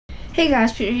Hey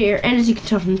guys, Peter here, and as you can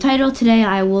tell from the title, today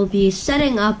I will be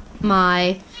setting up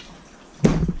my,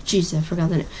 jeez, I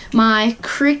forgot the name, my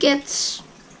crickets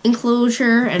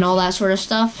enclosure and all that sort of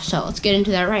stuff. So let's get into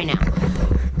that right now.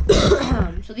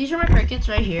 So these are my crickets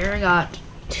right here. I got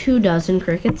 2 dozen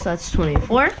crickets, that's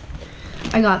 24.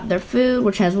 I got their food,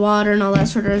 which has water and all that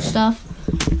sort of stuff.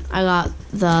 I got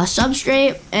the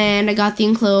substrate, and I got the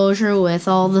enclosure with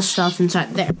all the stuff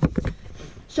inside there.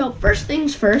 So first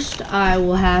things first, I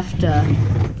will have to, I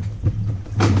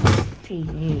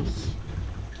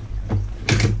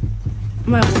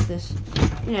might want this,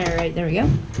 yeah, right, there we go.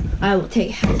 I will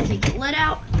have to take the lid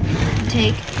out, and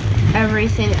take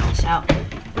everything else out,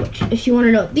 which, if you want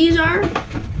to know what these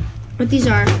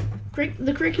are,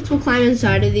 the crickets will climb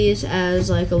inside of these as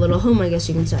like a little home, I guess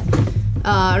you can say.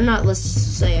 Or not, let's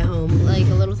say a home, like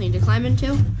a little thing to climb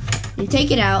into. You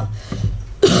take it out.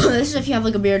 This is if you have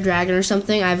like a bearded dragon or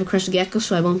something. I have a crystal gecko,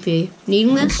 so I won't be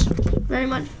needing this very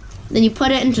much. Then you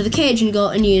put it into the cage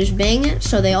and you just bang it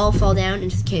so they all fall down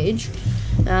into the cage.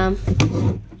 So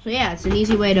yeah, it's an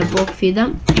easy way to bulk feed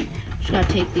them. Just gotta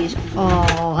take these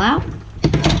all out.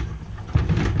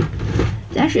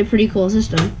 It's actually a pretty cool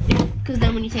system, because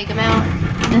then when you take them out,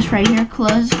 this right here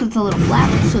closes because it's a little flap,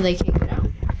 so they can't get out.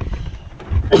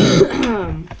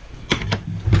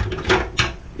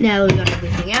 Now that we got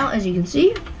everything out, as you can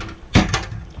see,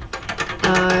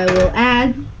 I will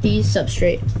add the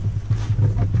substrate.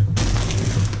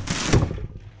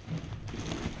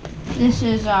 This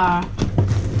is, I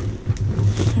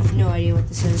have no idea what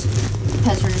this is. The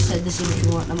pet store just said, this is what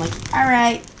you want. And I'm like,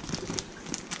 alright.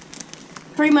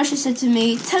 Pretty much they said to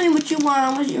me, tell me what you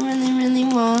want, what you really, really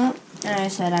want. And I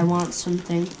said, I want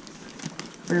something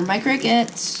for my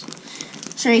crickets.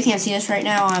 Sure, you can't see this right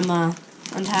now. I'm,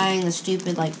 untying the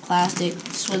stupid, like, plastic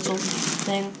swizzle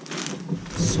thing.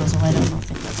 Swizzle, I don't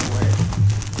think that's a word.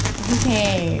 Who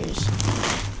cares?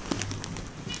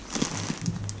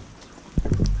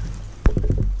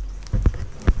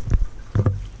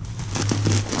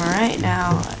 Alright,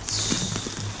 now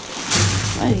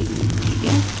let's play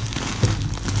again.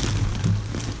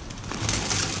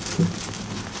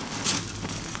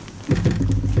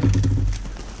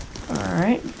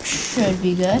 Alright, should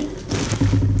be good.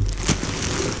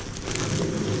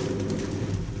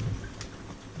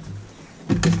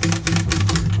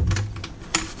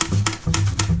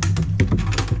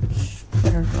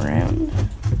 Around.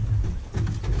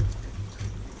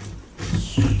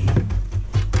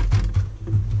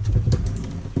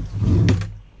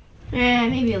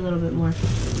 Maybe a little bit more.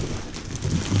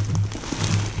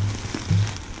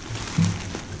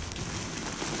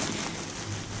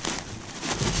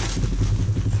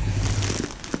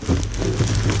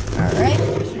 Alright,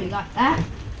 so we got that.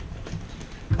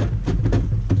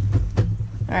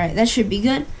 Alright, that should be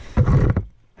good.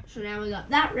 So now we got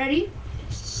that ready.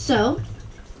 So,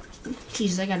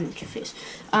 Jesus, I got an itchy face.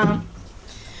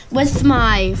 With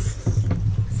my,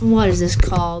 what is this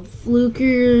called?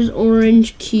 Fluker's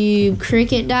Orange Cube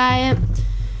Cricket Diet.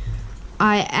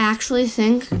 I actually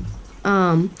think,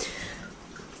 I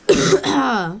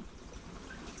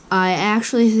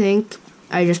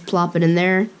just plop it in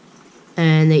there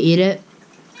and they eat it.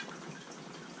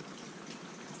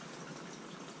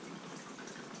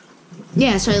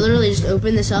 Yeah, so I literally just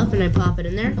open this up and I pop it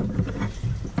in there.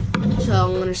 So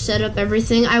I'm going to set up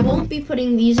everything. I won't be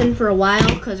putting these in for a while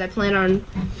because I plan on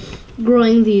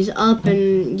growing these up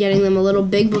and getting them a little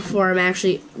big before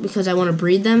because I want to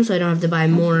breed them so I don't have to buy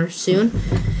more soon.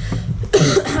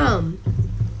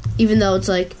 Even though it's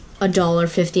like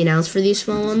 $1.50 an ounce for these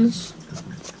small ones.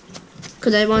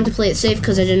 Because I wanted to play it safe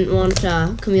because I didn't want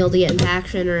Camille to get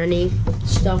impaction or any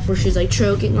stuff where she's like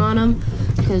choking on them.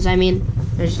 Because I mean,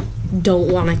 I just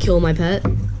don't want to kill my pet.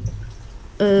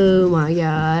 Oh my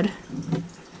god.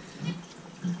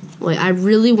 Wait, I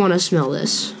really want to smell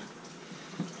this.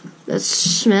 That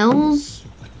smells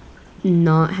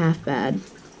not half bad.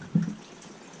 I'm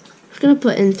just gonna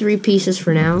put in 3 pieces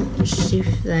for now, just to see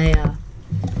if they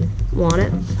want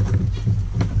it.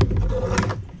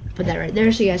 Put that right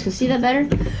there so you guys can see that better.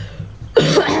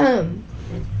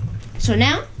 So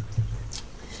now,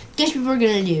 guess what we're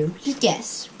gonna do? Just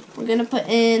guess. We're gonna put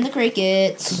in the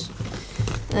crickets.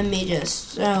 Let me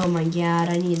just, oh my god,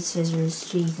 I need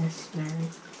scissors. Jesus, Mary.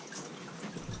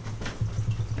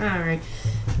 Alright.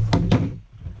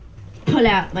 Pull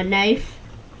out my knife.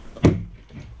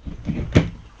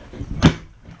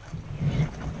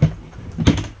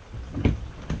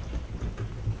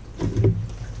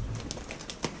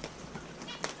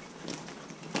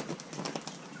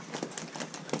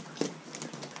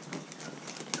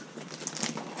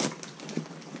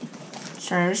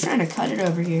 Sorry, I'm just trying to cut it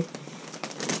over here.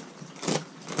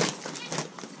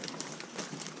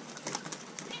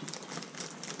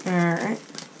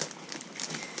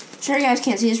 Sure, you guys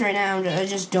can't see this right now. I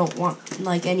just don't want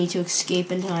like any to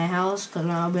escape into my house because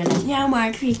I'll be like, no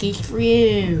more crickets for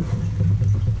you.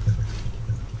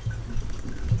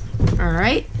 All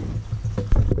right.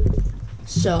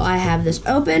 So I have this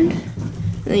open,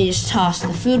 and then you just toss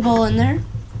the food bowl in there.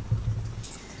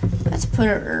 Let's put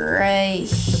it right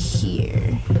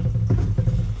here.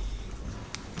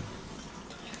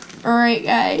 All right,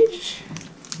 guys.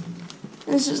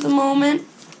 This is the moment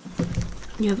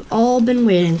you have all been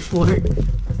waiting for.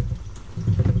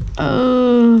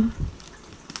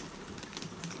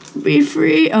 Be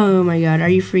free. Oh my god, are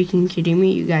you freaking kidding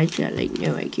me? You guys got like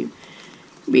no IQ.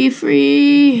 Be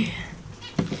free.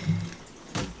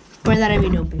 By that I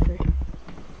mean don't be free.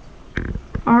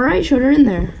 Alright, shut her in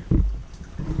there.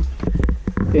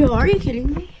 Yo, are you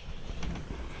kidding me?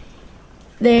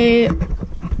 They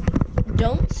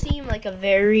don't seem like a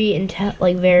very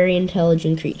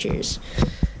intelligent creatures.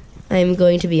 I'm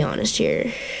going to be honest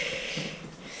here.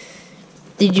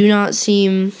 They do not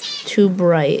seem too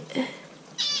bright.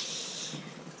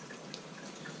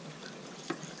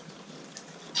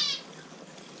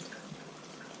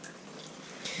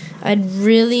 I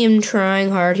really am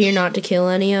trying hard here not to kill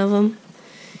any of them.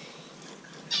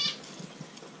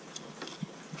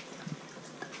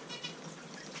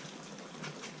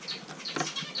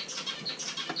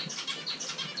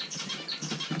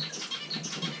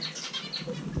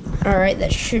 Alright,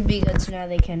 that should be good, so now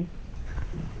they can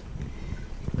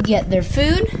get their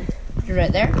food.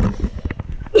 Right there.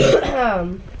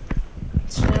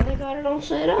 So now they got it all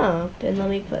set up. And let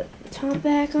me put the top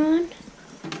back on.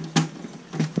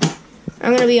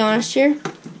 I'm gonna be honest here.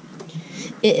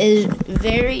 It is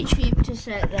very cheap to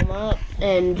set them up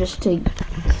and just to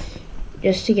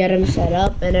get them set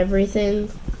up and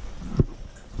everything.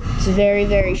 It's very,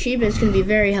 very cheap. It's gonna be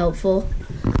very helpful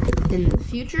in the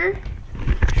future.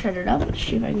 Shut it up. Let's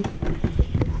see if I can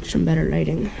get some better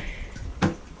lighting.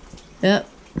 Yep.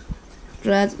 So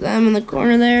that's them in the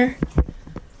corner there.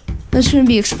 That's gonna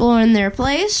be exploring their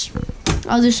place.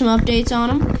 I'll do some updates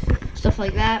on them. Stuff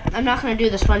like that. I'm not going to do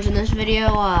the sponge in this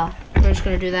video. I'm just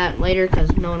going to do that later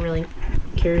because no one really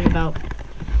cares about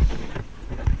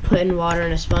putting water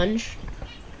in a sponge.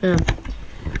 But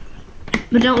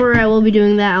don't worry, I will be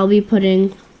doing that. I'll be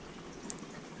putting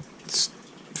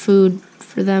food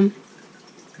for them.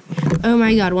 Oh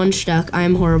my god, one stuck.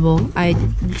 I'm horrible. I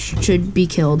should be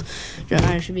killed.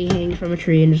 I should be hanging from a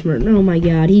tree and just murdered. Oh my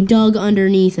god, he dug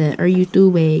underneath it. Are you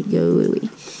stupid? Go away.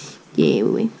 Yeah,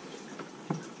 away.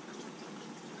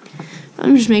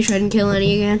 I'm just make sure I didn't kill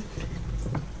any again.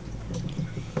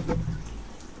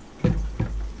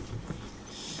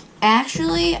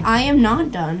 Actually, I am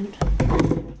not done.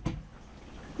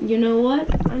 You know what?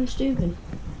 I'm stupid.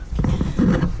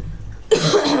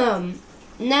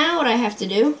 Now what I have to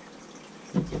do,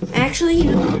 actually, you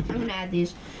know what? I'm going to add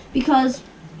these because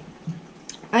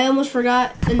I almost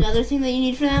forgot another thing that you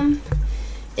need for them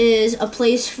is a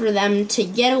place for them to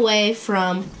get away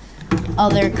from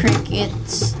other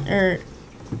crickets or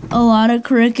a lot of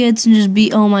crickets and just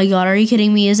be, oh my god, are you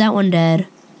kidding me? Is that one dead?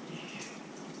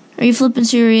 Are you flipping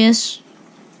serious?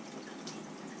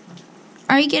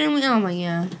 Are you kidding me? Oh my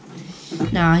god.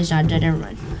 No, he's not dead, never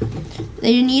mind.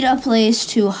 They need a place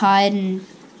to hide and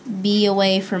be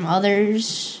away from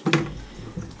others.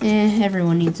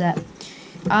 Everyone needs that.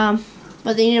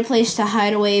 But they need a place to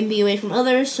hide away and be away from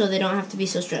others so they don't have to be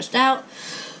so stressed out.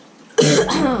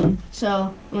 So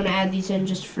I'm going to add these in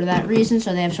just for that reason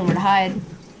so they have somewhere to hide.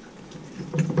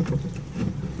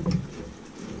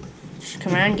 Just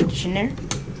come around, get this in there.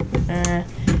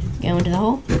 Go into the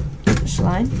hole.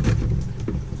 Slide.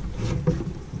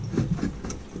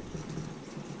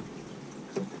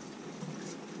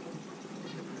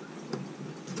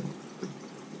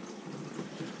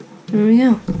 There we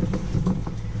go.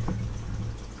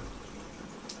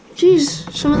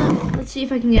 Jeez, some of them. Let's see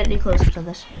if I can get any closer to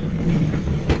this.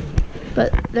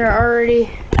 But they're already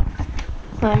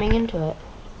climbing into it.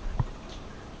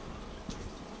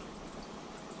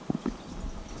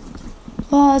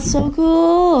 Oh, that's so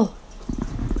cool.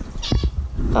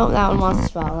 Oh, that one wants the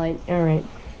spotlight. Alright.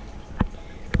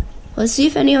 Let's see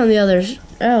if any on the others.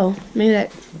 Oh, maybe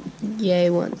that yay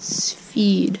wants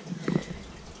feed.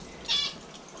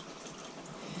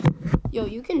 Yo,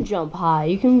 you can jump high.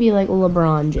 You can be like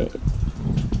LeBron James.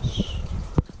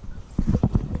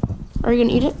 Are you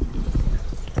gonna eat it?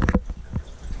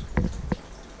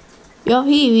 Yo,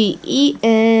 he be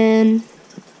eating.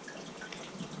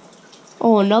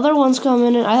 Oh, another one's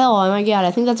coming in. Oh my god,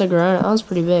 I think that's a grunt. That was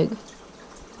pretty big.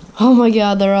 Oh my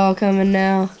god, they're all coming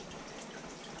now.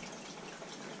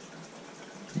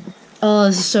 Oh,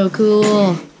 this is so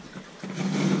cool.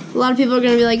 lot of people are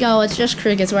gonna be like, oh, it's just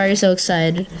crickets, why are you so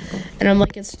excited? And I'm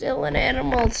like, it's still an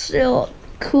animal, it's still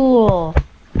cool.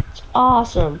 It's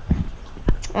awesome.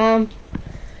 So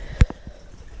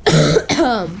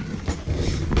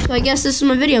I guess this is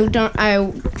my video.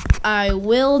 I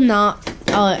will not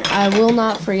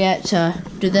forget to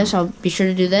do this. I'll be sure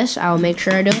to do this. I will make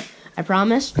sure I do it. I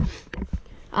promise.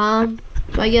 So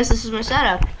I guess this is my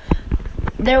setup.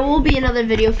 There will be another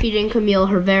video feeding Camille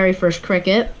her very first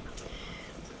cricket,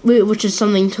 which is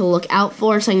something to look out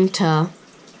for, something to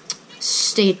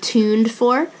stay tuned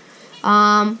for.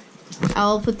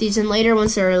 I'll put these in later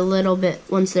once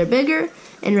they're bigger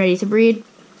and ready to breed.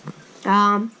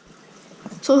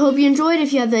 So I hope you enjoyed.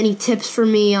 If you have any tips for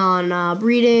me on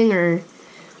breeding or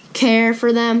care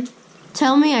for them,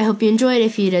 tell me. I hope you enjoyed.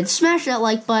 If you did, smash that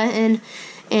like button.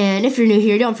 And if you're new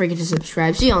here, don't forget to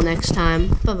subscribe. See y'all next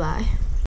time. Bye-bye.